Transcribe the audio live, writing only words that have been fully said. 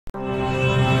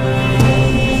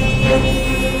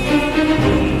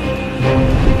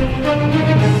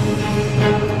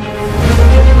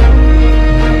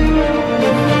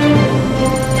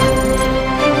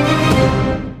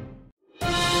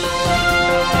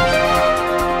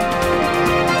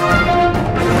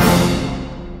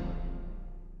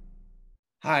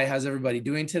Hi, how's everybody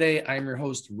doing today? I'm your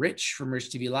host, Rich from Rich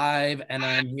TV Live, and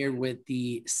I'm here with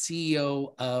the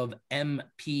CEO of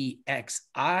Mpxi,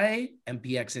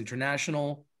 MPX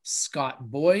International,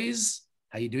 Scott Boys.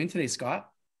 How you doing today,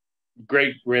 Scott?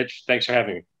 Great, Rich. Thanks for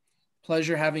having me.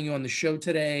 Pleasure having you on the show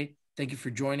today. Thank you for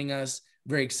joining us.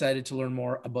 Very excited to learn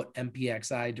more about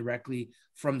Mpxi directly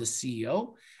from the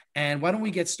CEO. And why don't we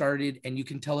get started and you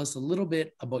can tell us a little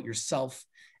bit about yourself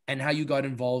and how you got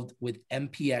involved with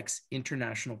MPX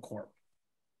International Corp.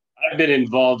 I've been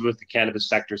involved with the cannabis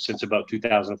sector since about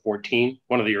 2014,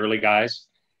 one of the early guys.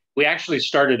 We actually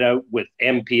started out with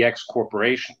MPX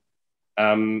Corporation,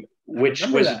 which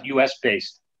was US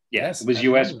based. Yeah, yes, it was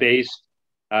US based.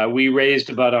 We raised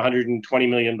about $120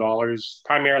 million,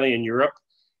 primarily in Europe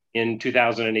in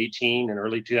 2018 and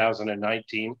early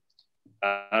 2019.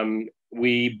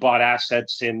 We bought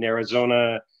assets in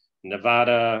Arizona,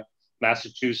 Nevada,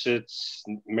 Massachusetts,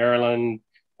 Maryland.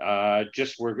 We're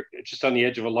just on the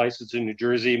edge of a license in New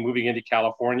Jersey, moving into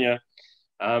California,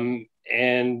 and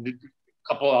a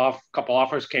couple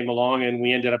offers came along, and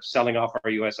we ended up selling off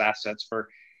our U.S. assets for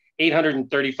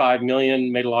 $835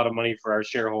 million. Made a lot of money for our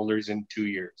shareholders in 2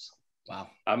 years. Wow.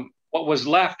 What was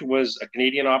left was a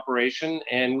Canadian operation,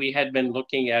 and we had been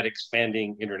looking at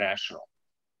expanding international.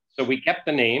 So we kept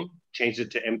the name, changed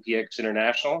it to MPX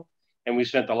International, and we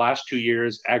spent the last 2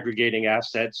 years aggregating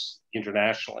assets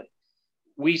internationally.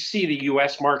 We see the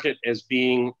U.S. market as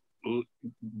being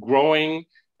growing,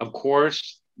 of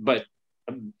course, but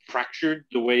fractured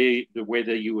the way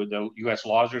the U.S.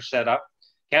 laws are set up.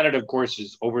 Canada, of course,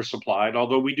 is oversupplied,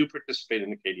 although we do participate in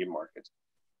the Canadian markets.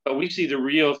 But we see the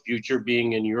real future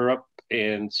being in Europe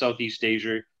and Southeast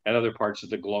Asia and other parts of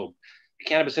the globe. The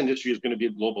cannabis industry is going to be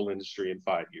a global industry in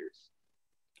 5 years.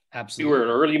 Absolutely. We were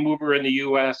an early mover in the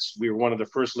US. We were one of the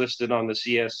first listed on the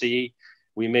CSE.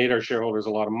 We made our shareholders a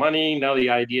lot of money. Now the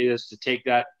idea is to take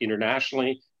that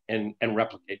internationally and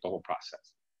replicate the whole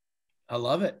process. I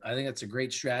love it. I think that's a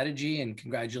great strategy, and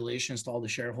congratulations to all the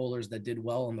shareholders that did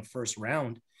well in the first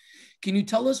round. Can you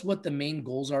tell us what the main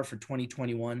goals are for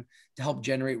 2021 to help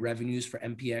generate revenues for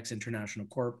MPX International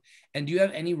Corp? And do you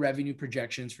have any revenue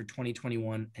projections for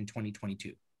 2021 and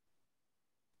 2022?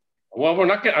 Well, I'm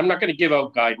not going to give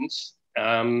out guidance.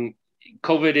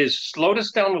 COVID has slowed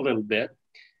us down a little bit.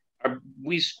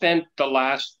 We spent the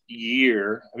last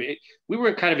year, we were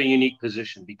in kind of a unique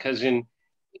position because in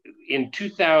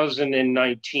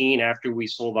 2019, after we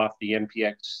sold off the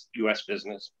MPX US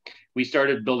business, we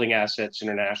started building assets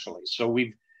internationally. So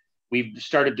we've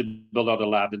started to build out a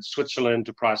lab in Switzerland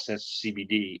to process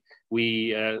CBD.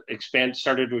 We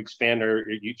started to expand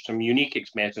some unique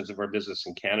expansions of our business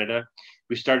in Canada.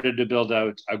 We started to build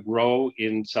out a grow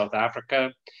in South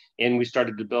Africa, and we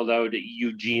started to build out a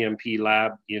EU GMP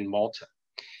lab in Malta.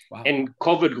 Wow. And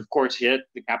COVID, of course, hit.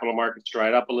 The capital markets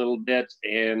dried up a little bit,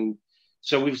 and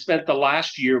so we've spent the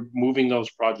last year moving those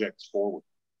projects forward.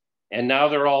 And now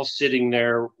they're all sitting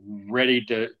there ready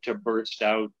to burst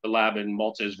out. The lab in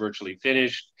Malta is virtually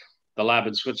finished. The lab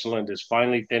in Switzerland is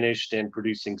finally finished and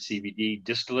producing CBD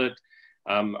distillate.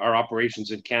 Our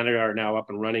operations in Canada are now up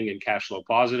and running and cash flow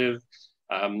positive.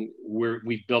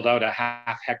 We've built out a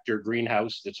 1/2 hectare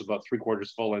greenhouse that's about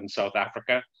 3/4 full in South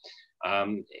Africa.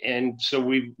 And so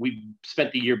we've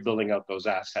spent the year building out those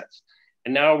assets.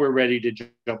 And now we're ready to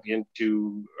jump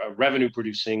into revenue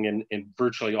producing in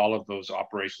virtually all of those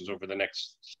operations over the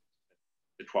next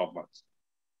 12 months.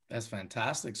 That's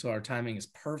fantastic. So our timing is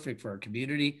perfect for our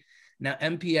community. Now,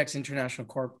 MPX International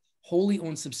Corp, wholly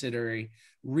owned subsidiary,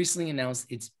 recently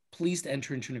announced it's pleased to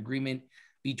enter into an agreement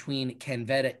between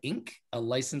Canveda Inc., a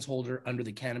license holder under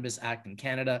the Cannabis Act in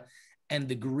Canada, and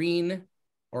the Green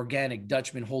Organic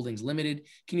Dutchman Holdings Limited.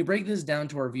 Can you break this down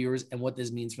to our viewers and what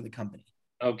this means for the company?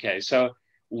 Okay, so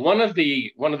one of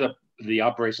the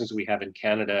operations we have in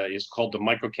Canada is called the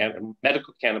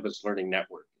Medical Cannabis Learning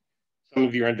Network. Some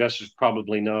of your investors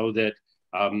probably know that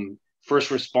first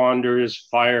responders,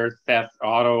 fire, theft,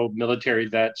 auto, military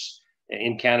vets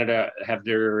in Canada have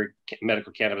their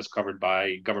medical cannabis covered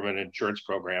by government insurance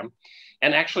program.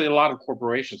 And actually a lot of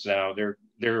corporations now,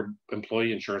 their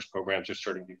employee insurance programs are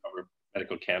starting to cover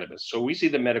medical cannabis. So we see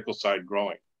the medical side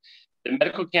growing. The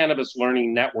Medical Cannabis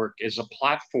Learning Network is a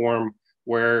platform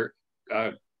where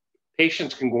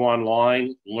patients can go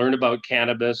online, learn about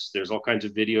cannabis. There's all kinds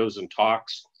of videos and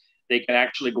talks. They can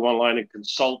actually go online and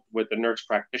consult with a nurse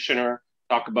practitioner,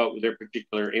 talk about their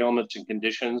particular ailments and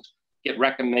conditions, get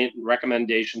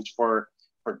recommendations for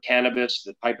cannabis,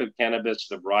 the type of cannabis,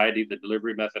 the variety, the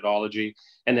delivery methodology,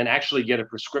 and then actually get a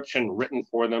prescription written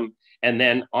for them. And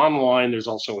then online, there's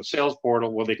also a sales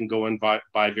portal where they can go and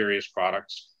buy various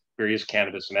products, various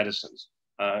cannabis medicines.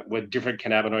 with different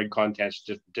cannabinoid contents,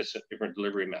 different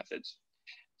delivery methods.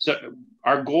 So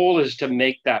our goal is to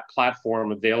make that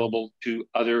platform available to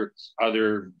other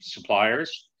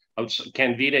suppliers.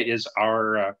 Canvita is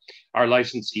our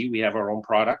licensee. We have our own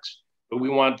products, but we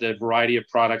want the variety of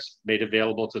products made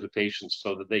available to the patients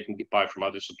so that they can buy from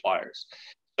other suppliers.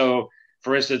 So,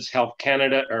 for instance, Health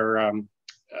Canada or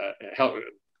Health.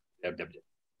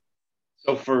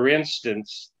 So, for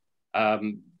instance,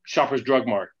 Shoppers Drug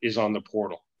Mart is on the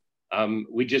portal.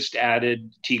 We just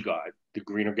added T-God, the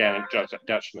Green Organic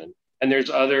Dutchman, and there's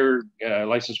other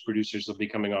licensed producers that'll be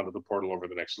coming onto the portal over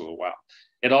the next little while.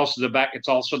 It's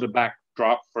also the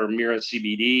backdrop for Mira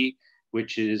CBD,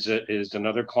 which is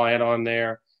another client on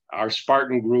there. Our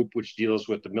Spartan group, which deals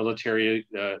with the military,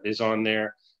 is on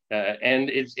there, and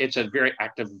it's a very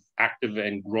active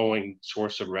and growing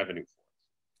source of revenue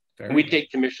for us. And we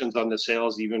take commissions on the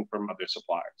sales even from other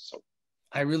suppliers. So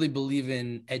I really believe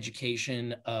in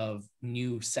education of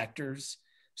new sectors.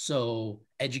 So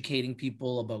educating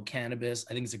people about cannabis,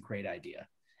 I think it's a great idea.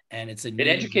 And it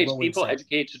educates people,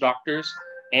 educates doctors.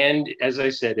 And as I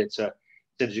said, it's an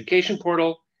education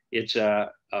portal. It's an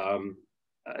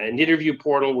interview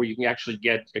portal where you can actually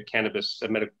get a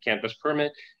medical cannabis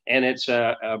permit. And it's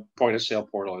a point of sale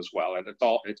portal as well. And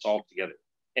it's all together.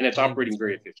 And it's operating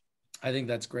very efficiently. I think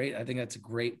that's great. I think that's a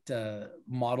great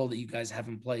model that you guys have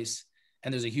in place.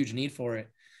 And there's a huge need for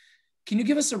it. Can you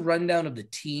give us a rundown of the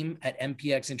team at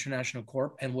Mpx International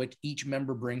Corp and what each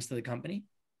member brings to the company?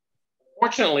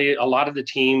 Fortunately, a lot of the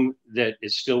team that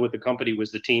is still with the company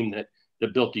was the team that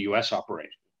built the US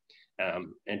operation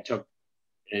and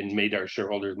made our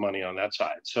shareholders money on that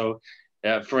side. So,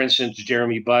 for instance,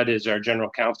 Jeremy Budd is our general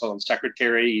counsel and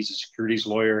secretary. He's a securities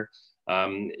lawyer.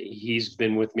 He's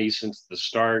been with me since the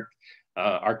start.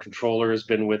 Our controller has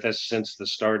been with us since the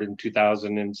start in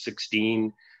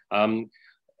 2016.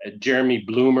 Jeremy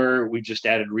Bloomer, we just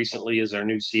added recently as our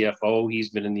new CFO. He's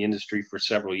been in the industry for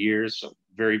several years, so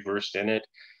very versed in it.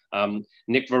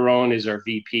 Nick Varone is our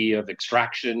VP of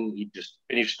extraction. He just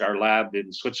finished our lab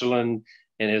in Switzerland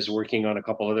and is working on a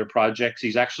couple other projects.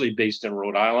 He's actually based in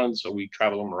Rhode Island, so we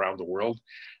travel him around the world.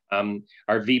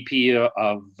 Our VP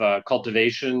of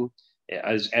cultivation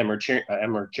is Mpxi.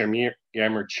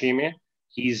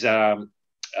 He's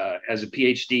has a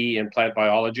PhD in plant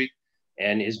biology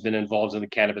and has been involved in the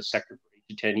cannabis sector for 8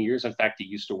 to 10 years. In fact, he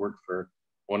used to work for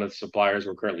one of the suppliers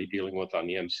we're currently dealing with on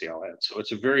the MCLN. So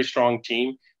it's a very strong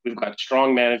team. We've got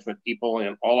strong management people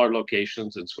in all our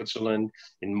locations in Switzerland,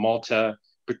 in Malta.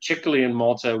 Particularly in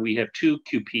Malta, we have 2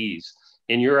 QPs.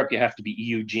 In Europe, you have to be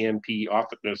EU GMP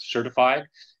certified.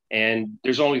 And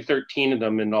there's only 13 of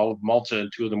them in all of Malta,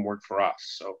 and 2 of them work for us.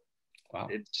 So wow.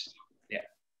 It's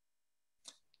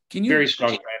very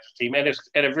strong team and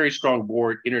a very strong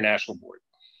board, international board.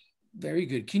 Very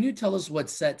good. Can you tell us what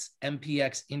sets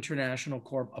Mpx International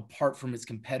Corp apart from its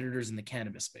competitors in the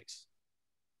cannabis space?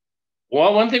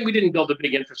 Well, one thing, we didn't build a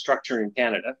big infrastructure in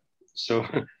Canada, so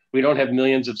we don't have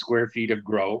millions of square feet of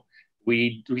grow.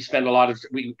 We spend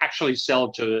we actually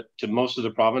sell to most of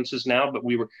the provinces now, but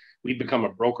we become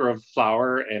a broker of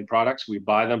flower and products. We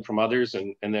buy them from others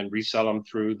and then resell them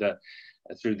through the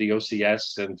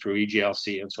OCS and through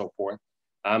EGLC and so forth.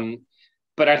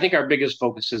 But I think our biggest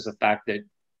focus is the fact that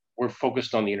we're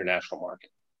focused on the international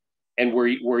market. And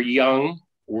we're young,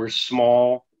 we're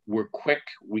small, we're quick,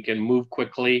 we can move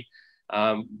quickly.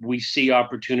 We see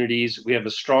opportunities. We have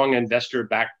a strong investor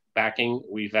backing.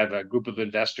 We've had a group of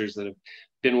investors that have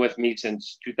been with me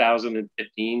since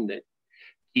 2015 that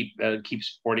keep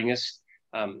supporting us.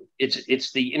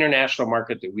 It's the international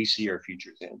market that we see our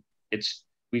futures in.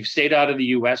 We've stayed out of the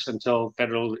US until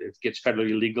it gets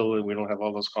federally legal and we don't have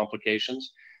all those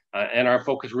complications. And our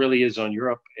focus really is on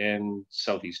Europe and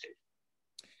Southeast Asia.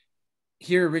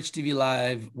 Here at Rich TV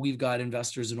Live, we've got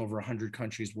investors in over 100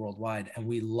 countries worldwide, and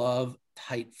we love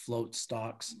tight float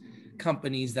stocks,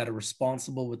 companies that are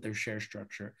responsible with their share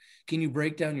structure. Can you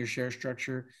break down your share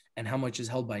structure and how much is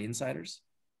held by insiders?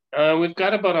 We've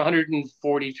got about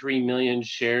 143 million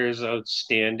shares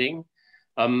outstanding.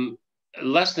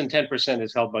 Less than 10%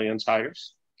 is held by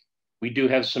insiders. We do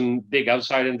have some big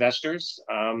outside investors.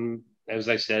 As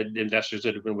I said, investors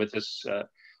that have been with us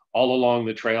all along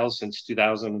the trail since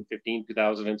 2015,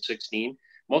 2016.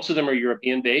 Most of them are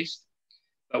European based,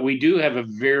 but we do have a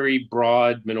very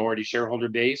broad minority shareholder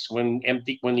base. When the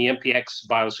Mpx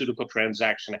Bioscientific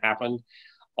transaction happened,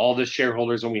 all the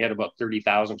shareholders, and we had about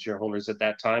 30,000 shareholders at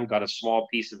that time, got a small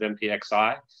piece of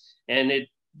Mpxi. And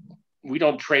we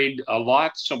don't trade a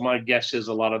lot, so my guess is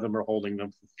a lot of them are holding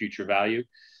them for future value,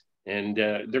 and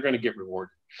they're going to get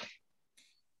rewarded.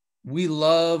 We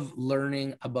love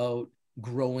learning about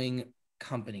growing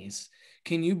companies.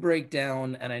 Can you break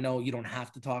down, and I know you don't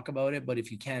have to talk about it, but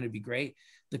if you can, it'd be great,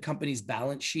 the company's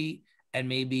balance sheet and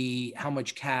maybe how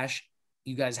much cash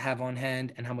you guys have on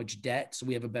hand and how much debt, so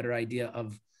we have a better idea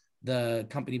of the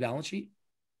company balance sheet?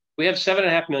 We have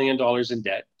 $7.5 million in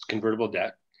debt, it's convertible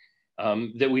debt,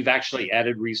 that we've actually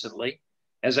added recently.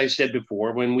 As I said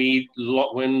before, when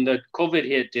the COVID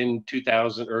hit in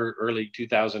 2000 or early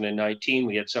 2019,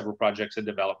 we had several projects in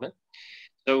development.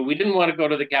 So we didn't want to go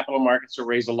to the capital markets to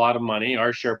raise a lot of money.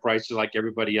 Our share prices, like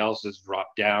everybody else, has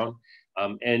dropped down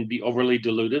and be overly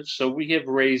dilutive. So we have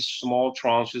raised small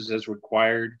tranches as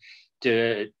required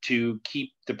to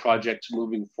keep the projects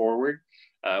moving forward.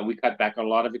 We cut back on a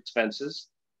lot of expenses.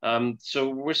 So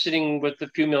we're sitting with a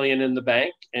few million in the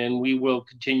bank, and we will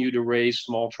continue to raise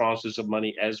small tranches of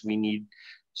money as we need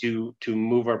to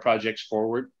move our projects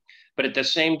forward. But at the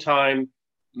same time,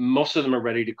 most of them are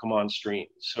ready to come on stream.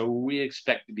 So we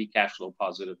expect to be cash flow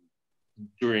positive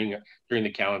during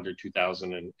the calendar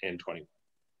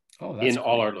 2021 in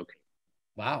all our locations.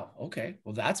 Wow. Okay.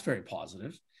 Well, that's very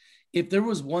positive. If there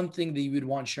was one thing that you would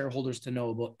want shareholders to know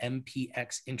about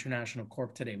MPX International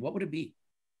Corp today, what would it be?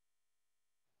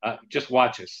 Just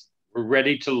watch us. We're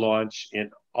ready to launch in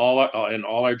all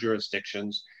our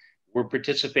jurisdictions. We're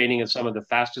participating in some of the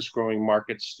fastest growing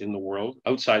markets in the world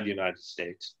outside the United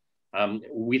States.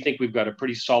 We think we've got a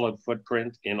pretty solid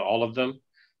footprint in all of them.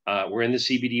 We're in the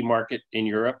CBD market in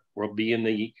Europe. We'll be in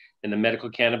the medical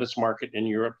cannabis market in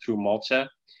Europe through Mpxi.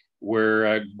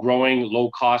 We're growing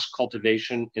low-cost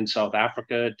cultivation in South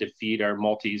Africa to feed our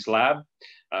Maltese lab.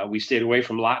 We stayed away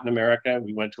from Latin America.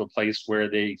 We went to a place where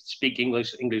they speak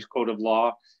English code of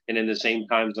law, and in the same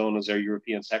time zone as our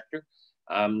European sector.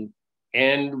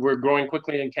 And we're growing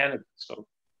quickly in Canada. So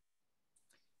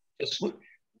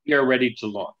we are ready to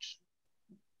launch.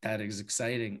 That is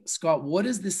exciting. Scott, what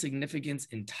is the significance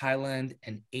in Thailand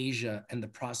and Asia and the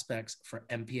prospects for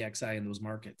Mpxi in those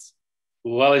markets?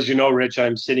 Well, as you know, Rich,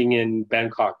 I'm sitting in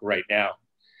Bangkok right now.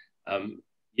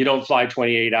 You don't fly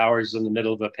 28 hours in the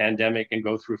middle of a pandemic and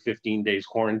go through 15 days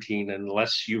quarantine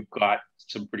unless you've got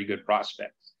some pretty good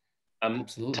prospects.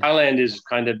 Absolutely. Thailand has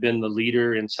kind of been the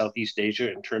leader in Southeast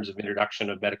Asia in terms of introduction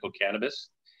of medical cannabis.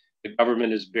 The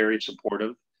government is very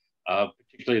supportive.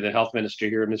 Particularly the health minister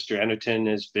here, Mr. Anutin,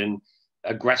 has been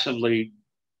aggressively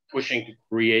pushing to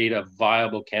create a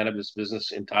viable cannabis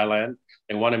business in Thailand.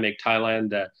 They want to make Thailand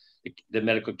the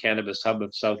medical cannabis hub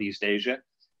of Southeast Asia.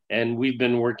 And we've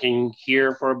been working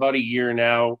here for about a year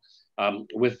now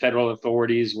with federal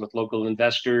authorities, with local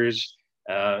investors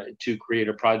to create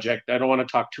a project. I don't want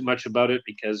to talk too much about it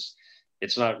because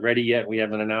it's not ready yet. We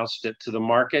haven't announced it to the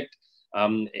market.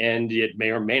 And it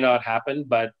may or may not happen,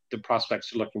 but the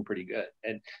prospects are looking pretty good.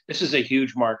 And this is a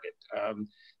huge market.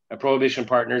 Prohibition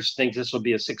Partners think this will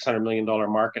be a $600 million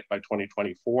market by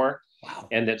 2024. Wow.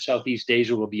 And that Southeast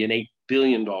Asia will be an $8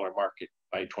 billion market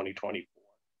by 2024.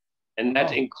 And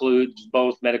that includes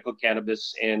both medical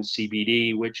cannabis and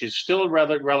CBD, which is still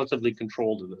relatively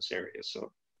controlled in this area.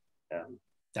 So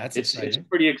it's a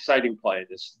pretty exciting play,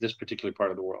 this particular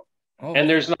part of the world. Oh, and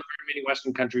there's not very many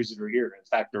Western countries that are here. In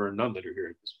fact, there are none that are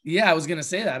here. Yeah, I was going to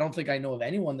say that. I don't think I know of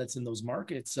anyone that's in those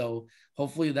markets. So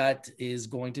hopefully that is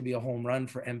going to be a home run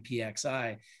for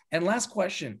Mpxi. And last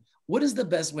question, what is the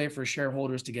best way for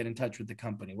shareholders to get in touch with the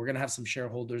company? We're going to have some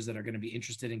shareholders that are going to be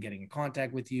interested in getting in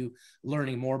contact with you,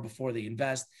 learning more before they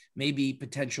invest, maybe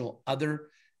potential other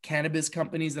cannabis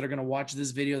companies that are going to watch this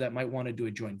video that might want to do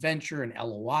a joint venture, an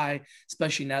LOI,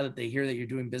 especially now that they hear that you're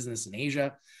doing business in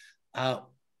Asia.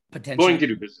 Potentially going to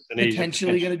do business in Asia.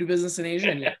 Potentially going to do business in Asia,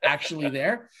 and you're actually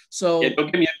there. So yeah, don't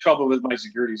get me in trouble with my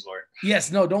securities lawyer. Yes,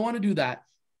 no, don't want to do that.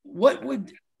 What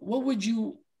would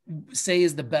you say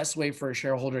is the best way for a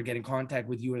shareholder to get in contact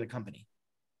with you or the company?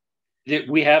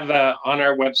 We have on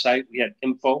our website, we have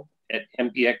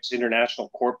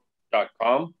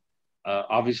info@mpxinternationalcorp.com.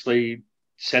 Obviously,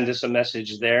 send us a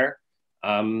message there.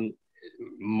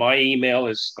 My email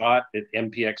is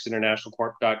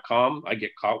scott@mpxinternationalcorp.com. I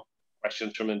get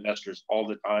questions from investors all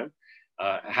the time.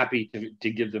 Happy to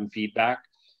give them feedback.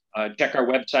 Check our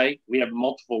website. We have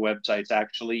multiple websites,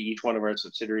 actually. Each one of our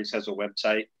subsidiaries has a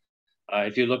website.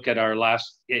 If you look at at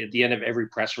the end of every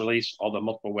press release, all the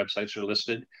multiple websites are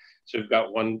listed. So we've got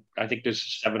I think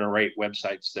there's 7 or 8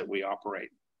 websites that we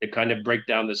operate. They kind of break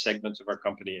down the segments of our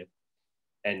company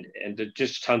and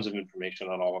just tons of information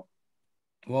on all of them.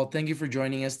 Well, thank you for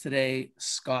joining us today,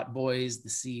 Scott Boys, the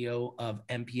CEO of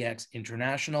MPX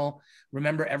International.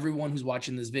 Remember, everyone who's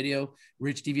watching this video,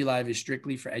 Rich TV Live is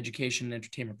strictly for education and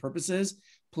entertainment purposes.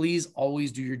 Please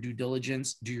always do your due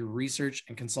diligence, do your research,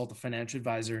 and consult a financial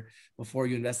advisor before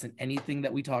you invest in anything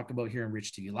that we talk about here on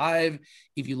Rich TV Live.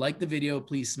 If you like the video,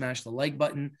 please smash the like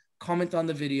button, comment on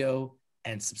the video,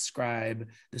 and subscribe.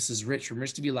 This is Rich from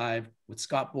Rich TV Live with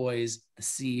Scott Boys, the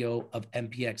CEO of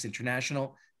MPX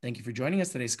International. Thank you for joining us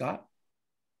today, Scott.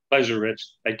 Pleasure,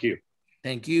 Rich. Thank you.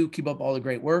 Thank you. Keep up all the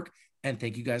great work. And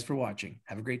thank you guys for watching.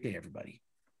 Have a great day, everybody.